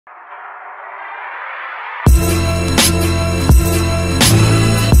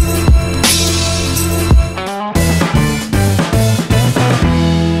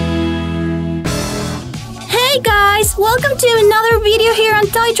video here on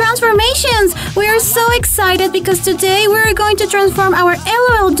Toy Transformations! We are so excited because today we are going to transform our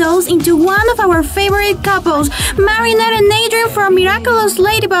LOL dolls into one of our favorite couples, Marinette and Adrien from Miraculous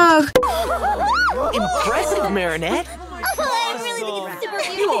Ladybug! Impressive, Marinette!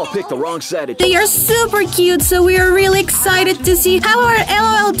 You all picked the wrong side. They are super cute, so we are really excited to see how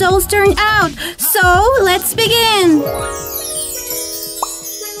our LOL dolls turn out. So, let's begin!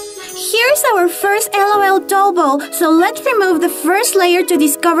 Here's our first LOL doll ball, so let's remove the first layer to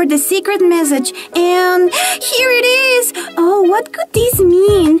discover the secret message. And here it is! Oh, what could this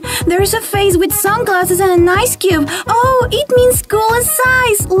mean? There's a face with sunglasses and an ice cube. Oh, it means cool and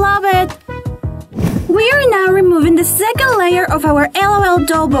size! Love it! We are now removing the second layer of our LOL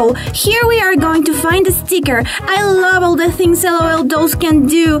doll ball. Here we are going to find the sticker. I love all the things LOL dolls can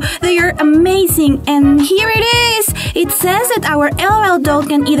do. They are amazing. And here it is. It says that our LOL doll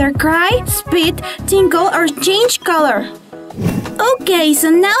can either cry, spit, tinkle, or change color. Okay,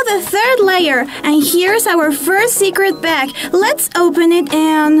 so now the third layer, and here's our first secret bag. Let's open it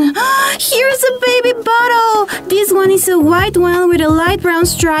and here's a baby bottle! This one is a white one with a light brown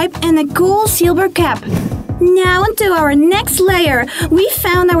stripe and a cool silver cap. Now onto our next layer. We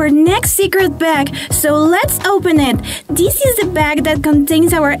found our next secret bag, so let's open it. This is the bag that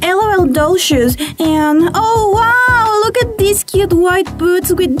contains our LOL doll shoes. And oh wow, look at these cute white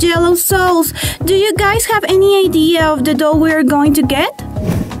boots with yellow soles. Do you guys have any idea of the doll we're going to get?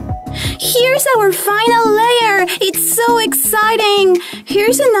 Here's our final layer! It's so exciting!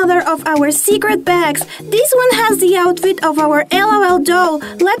 Here's another of our secret bags. This one has the outfit of our LOL doll.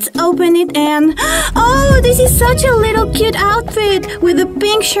 Let's open it and... oh, this is such a little cute outfit! With a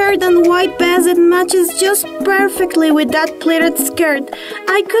pink shirt and white vest that matches just perfectly with that pleated skirt.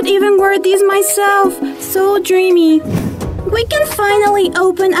 I could even wear this myself. So dreamy. We can finally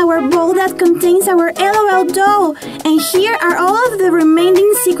open our ball that contains our LOL doll. And here are all of the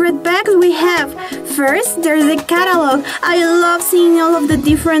remaining secret bags we have. First, there's a catalog. I love seeing all of the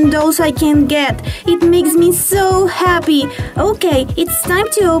different dolls I can get. It makes me so happy. Okay, it's time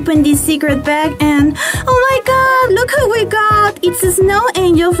to open this secret bag and... oh my god, look who we got! It's a snow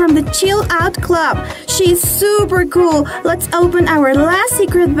angel from the Chill Out Club. She's super cool. Let's open our last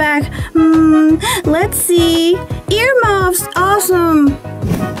secret bag. Let's see... earmuffs! Awesome!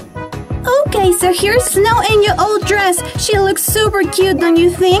 Okay, so here's Snow Angel all dressed. She looks super cute, don't you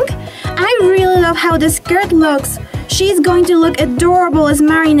think? I really love how the skirt looks. She's going to look adorable as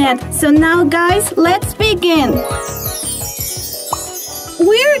Marinette. So now guys, let's begin!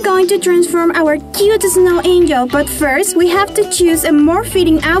 We're going to transform our cute Snow Angel, but first we have to choose a more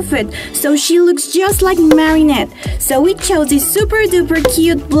fitting outfit so she looks just like Marinette. So we chose this super duper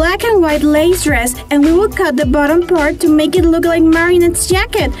cute black and white lace dress, and we will cut the bottom part to make it look like Marinette's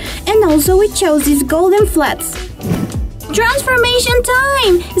jacket. And also we chose these golden flats. Transformation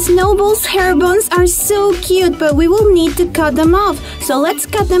time! Snowball's hair buns are so cute, but we will need to cut them off. So let's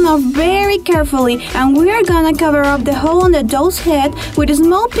cut them off very carefully, and we are gonna cover up the hole on the doll's head with a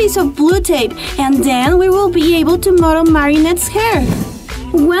small piece of blue tape, and then we will be able to model Marinette's hair.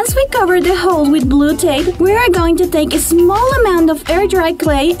 Once we cover the hole with blue tape, we are going to take a small amount of air-dry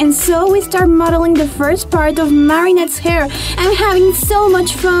clay, and so we start modeling the first part of Marinette's hair. I'm having so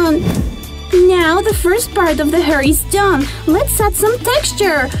much fun! Now the first part of the hair is done. Let's add some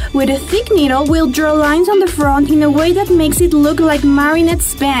texture. With a thick needle, we'll draw lines on the front in a way that makes it look like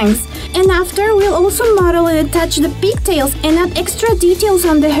Marinette's bangs. And after, we'll also model and attach the pigtails and add extra details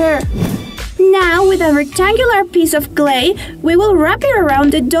on the hair. Now, with a rectangular piece of clay, we will wrap it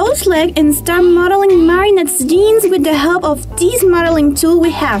around the doll's leg and start modeling Marinette's jeans with the help of this modeling tool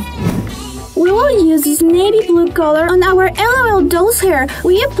we have. We will use this navy blue color on our LOL doll's hair.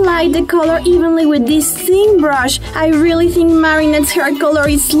 We applied the color evenly with this thin brush. I really think Marinette's hair color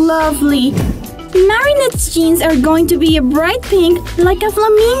is lovely. Marinette's jeans are going to be a bright pink, like a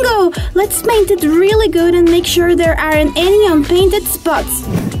flamingo. Let's paint it really good and make sure there aren't any unpainted spots.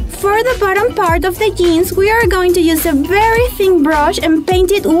 For the bottom part of the jeans, we are going to use a very thin brush and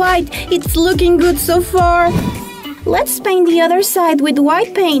paint it white. It's looking good so far. Let's paint the other side with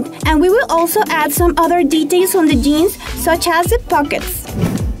white paint, and we will also add some other details on the jeans, such as the pockets.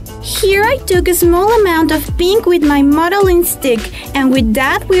 Here I took a small amount of pink with my modeling stick, and with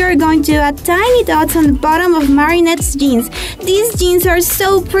that we are going to add tiny dots on the bottom of Marinette's jeans. These jeans are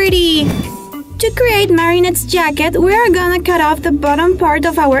so pretty! To create Marinette's jacket, we are gonna cut off the bottom part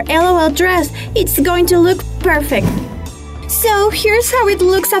of our LOL dress. It's going to look perfect. So here's how it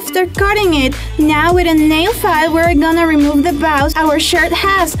looks after cutting it. Now with a nail file we're gonna remove the bows our shirt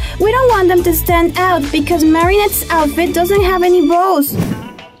has. We don't want them to stand out because Marinette's outfit doesn't have any bows.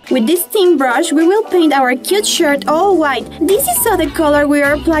 With this thin brush, we will paint our cute shirt all white. This is so the color we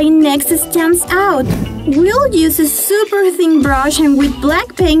are applying next stands out. We'll use a super thin brush, and with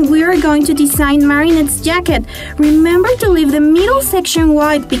black paint we are going to design Marinette's jacket. Remember to leave the middle section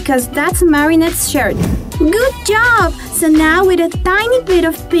white because that's Marinette's shirt. Good job! So now with a tiny bit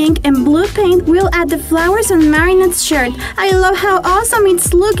of pink and blue paint, we'll add the flowers on Marinette's shirt. I love how awesome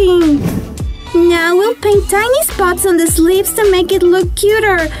it's looking! Now we'll paint tiny spots on the sleeves to make it look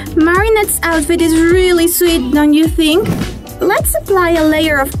cuter. Marinette's outfit is really sweet, don't you think? Let's apply a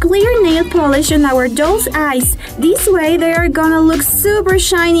layer of clear nail polish on our doll's eyes. This way they are gonna look super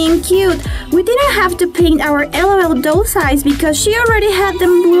shiny and cute. We didn't have to paint our LOL doll's eyes because she already had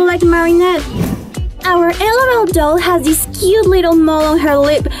them blue like Marinette. Our LOL doll has this cute little mole on her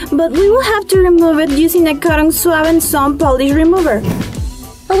lip, but we will have to remove it using a cotton swab and some polish remover.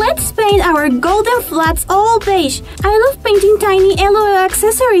 Let's paint our golden flats all beige. I love painting tiny LOL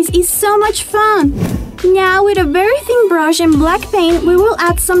accessories, it's so much fun. Now with a very thin brush and black paint, we will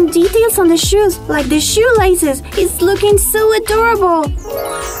add some details on the shoes, like the shoelaces. It's looking so adorable.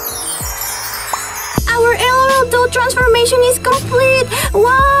 Our LOL doll transformation is complete!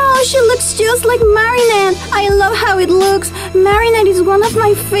 Wow, she looks just like Marinette! I love how it looks! Marinette is one of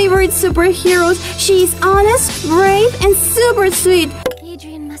my favorite superheroes. She is honest, brave, and super sweet.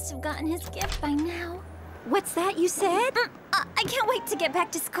 Adrien must have gotten his gift by now. What's that you said? I can't wait to get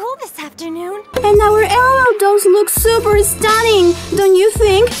back to school this afternoon. And our LOL dolls look super stunning! Don't you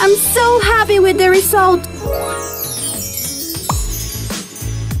think? I'm so happy with the result!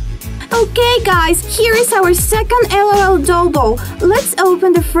 Okay guys, here is our second LOL doll ball. Let's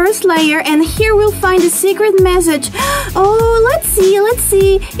open the first layer and here we'll find the secret message. Oh, let's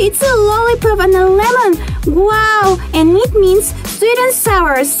see. It's a lollipop and a lemon. Wow, and it means sweet and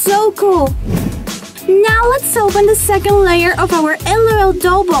sour. So cool. Now let's open the second layer of our LOL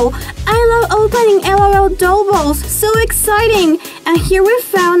doll ball. I love opening LOL doll balls, so exciting! And here we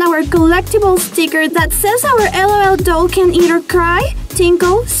found our collectible sticker that says our LOL doll can either cry,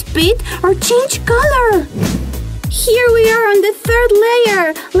 tinkle, spit, or change color. Here we are on the third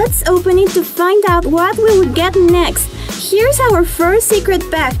layer. Let's open it to find out what we will get next. Here's our first secret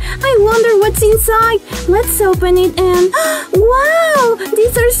bag. I wonder what's inside. Let's open it and... wow!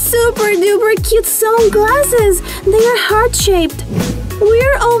 These are super duper cute sunglasses. They are heart-shaped.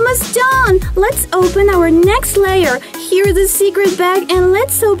 We're almost done. Let's open our next layer. Here's the secret bag and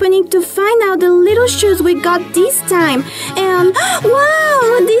let's open it to find out the little shoes we got this time. And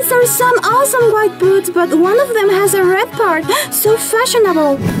wow! These are some awesome white boots, but one of them has a red part. So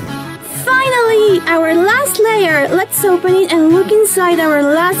fashionable. Finally, our last layer. Let's open it and look inside our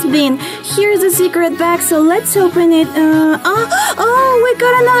last bin. Here's the secret bag, so let's open it. Oh, we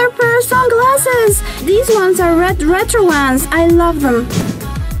got another pair of sunglasses. These ones are red retro ones. I love them.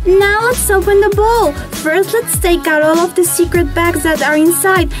 Now let's open the bowl. First, let's take out all of the secret bags that are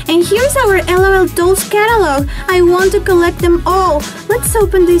inside. And here's our LOL Dolls catalog. I want to collect them all. Let's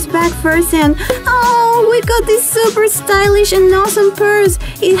open this bag first and... oh, we got this super stylish and awesome purse.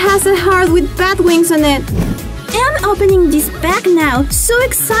 It has a heart with bat wings on it. I'm opening this bag now. So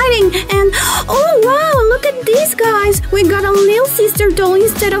exciting! And oh wow, look at this, guys! We got a little sister doll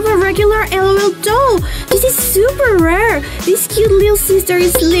instead of a regular LOL doll. This is super rare. This cute little sister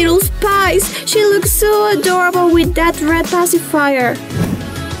is Little Spice. She looks so adorable with that red pacifier.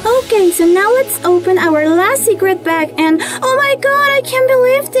 Okay, so now let's open our last secret bag and oh my god, I can't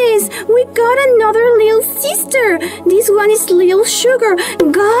believe this! We got another little sister! This one is Little Sugar.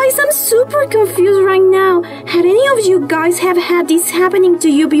 Guys, I'm super confused right now. Had any of you guys have had this happening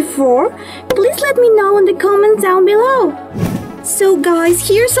to you before? Please let me know in the comments down below. So guys,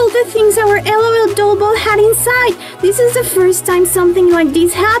 here's all the things our LOL doll ball had inside. This is the first time something like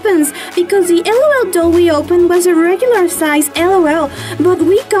this happens, because the LOL doll we opened was a regular size LOL, but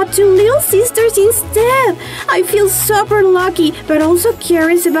we got two little sisters instead. I feel super lucky, but also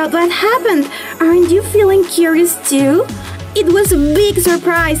curious about what happened. Aren't you feeling curious too? It was a big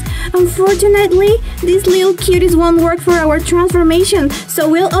surprise. Unfortunately, these little cuties won't work for our transformation, so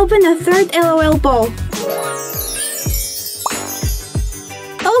we'll open a third LOL ball.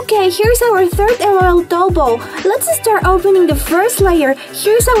 Okay, here's our third LOL doll ball. Let's start opening the first layer.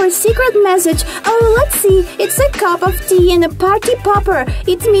 Here's our secret message. Oh, let's see. It's a cup of tea and a party popper.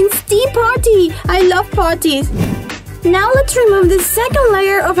 It means tea party. I love parties. Now let's remove the second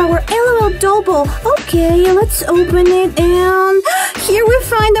layer of our LOL doll ball. Okay, let's open it and here we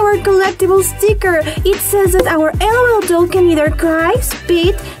find our collectible sticker. It says that our LOL doll can either cry,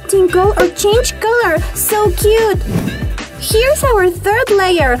 spit, tinkle, or change color. So cute. Here's our third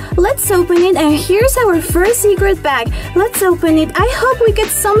layer. Let's open it, and here's our first secret bag. Let's open it. I hope we get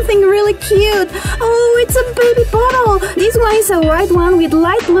something really cute. Oh, it's a baby bottle. This one is a white one with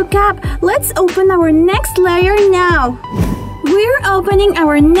light blue cap. Let's open our next layer now. We're opening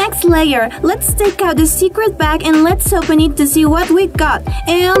our next layer. Let's take out the secret bag and let's open it to see what we got.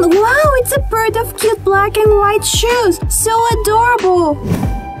 And wow, it's a pair of cute black and white shoes. So adorable.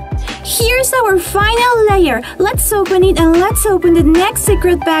 Here's our final layer. Let's open it and let's open the next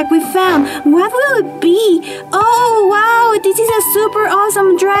secret bag we found. What will it be? Oh wow, this is a super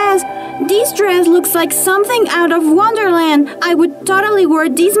awesome dress. This dress looks like something out of Wonderland. I would totally wear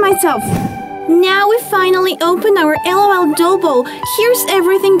this myself. Now we finally open our LOL doll ball. Here's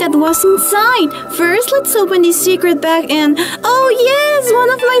everything that was inside. First, let's open this secret bag and... oh yes, one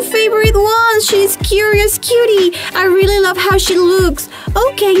of my favorite ones. She's Curious Cutie. I really love how she looks.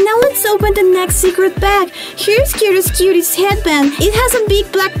 Okay, now let's open the next secret bag. Here's Curious Cutie's headband. It has a big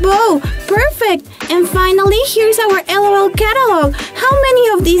black bow. Perfect. And finally, here's our LOL catalog. How many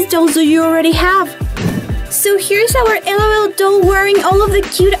of these dolls do you already have? So here's our LOL doll wearing all of the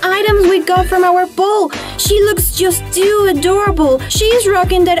cute items we got from our ball. She looks just too adorable. She is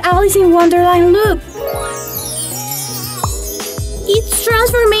rocking that Alice in Wonderland look. It's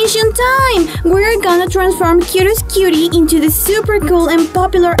transformation time! We're gonna transform Curious Cutie into the super cool and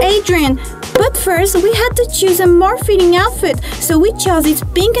popular Adrien. But first, we had to choose a more fitting outfit, so we chose this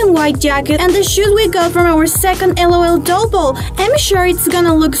pink and white jacket and the shoes we got from our second LOL doll ball. I'm sure it's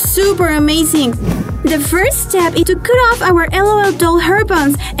gonna look super amazing. The first step is to cut off our LOL doll hair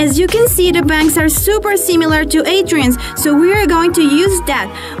bands. As you can see, the bangs are super similar to Adrien's, so we are going to use that.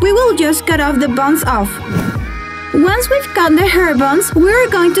 We will just cut off the bands off. Once we've cut the hair bands, we're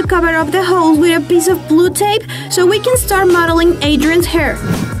going to cover up the holes with a piece of blue tape so we can start modeling Adrien's hair.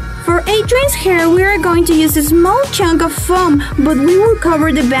 For Adrien's hair, we are going to use a small chunk of foam, but we won't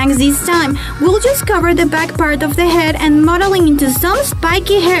cover the bangs this time. We'll just cover the back part of the head and modeling into some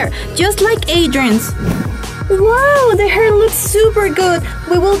spiky hair, just like Adrien's. Wow, the hair looks super good.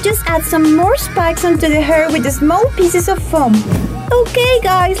 We will just add some more spikes onto the hair with the small pieces of foam. Okay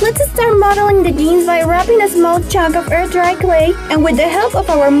guys, let's start modeling the jeans by wrapping a small chunk of air dry clay, and with the help of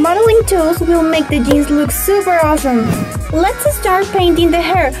our modeling tools, we'll make the jeans look super awesome. Let's start painting the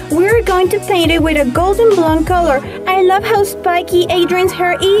hair. We're going to paint it with a golden blonde color. I love how spiky Adrien's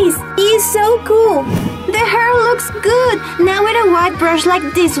hair is. It is so cool. The hair looks good. Now with a white brush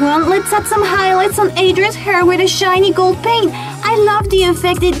like this one, let's add some highlights on Adrien's hair with a shiny gold paint. I love the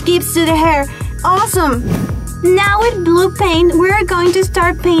effect it gives to the hair. Awesome. Now with blue paint, we're going to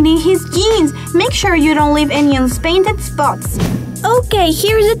start painting his jeans. Make sure you don't leave any unpainted spots. Okay,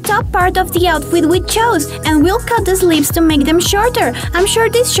 here's the top part of the outfit we chose, and we'll cut the sleeves to make them shorter. I'm sure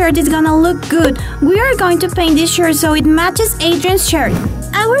this shirt is gonna look good. We are going to paint this shirt so it matches Adrien's shirt.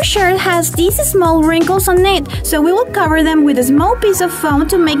 Our shirt has these small wrinkles on it, so we will cover them with a small piece of foam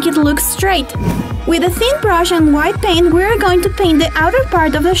to make it look straight. With a thin brush and white paint, we are going to paint the outer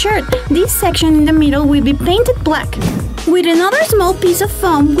part of the shirt. This section in the middle will be painted black. With another small piece of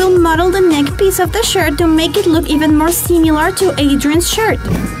foam, we'll model the neck piece of the shirt to make it look even more similar to Adrien's shirt.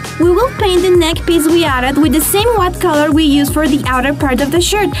 We will paint the neck piece we added with the same white color we used for the outer part of the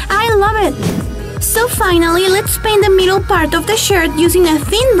shirt. I love it! So finally, let's paint the middle part of the shirt using a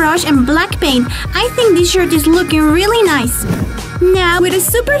thin brush and black paint. I think this shirt is looking really nice. Now, with a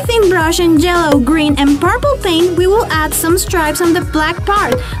super thin brush and yellow, green, and purple paint, we will add some stripes on the black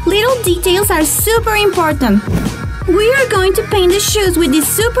part. Little details are super important. We are going to paint the shoes with this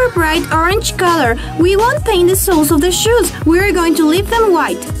super bright orange color. We won't paint the soles of the shoes. We are going to leave them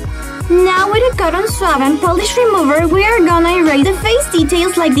white. Now with a cotton swab and polish remover, we are gonna erase the face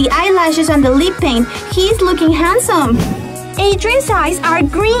details like the eyelashes and the lip paint. He's looking handsome. Adrien's eyes are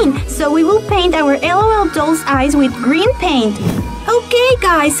green, so we will paint our LOL doll's eyes with green paint. Okay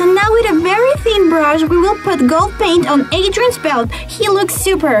guys, so now with a very thin brush, we will put gold paint on Adrien's belt. He looks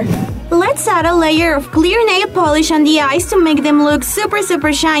super. Let's add a layer of clear nail polish on the eyes to make them look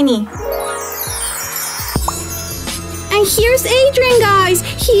super shiny. And here's Adrien, guys!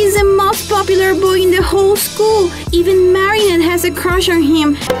 He is the most popular boy in the whole school. Even Marinette has a crush on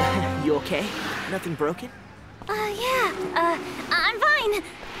him. You okay? Nothing broken? I'm fine.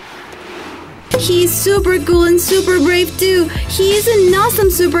 He's super cool and super brave too. He is an awesome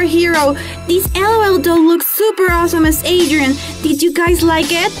superhero. This LOL doll looks super awesome as Adrien. Did you guys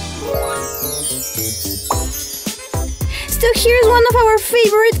like it? So here's one of our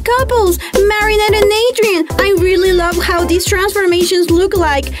favorite couples, Marinette and Adrien. I really love how these transformations look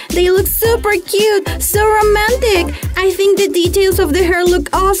like. They look super cute, so romantic. I think the details of the hair look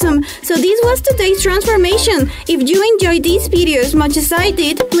awesome. So this was today's transformation. If you enjoyed these videos much as I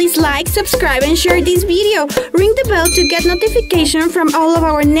did, please like, subscribe, and share this video. Ring the bell to get notification from all of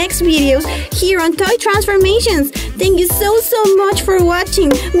our next videos here on Toy Transformations. Thank you so much for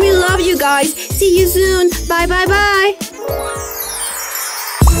watching. We love you guys. See you soon. Bye.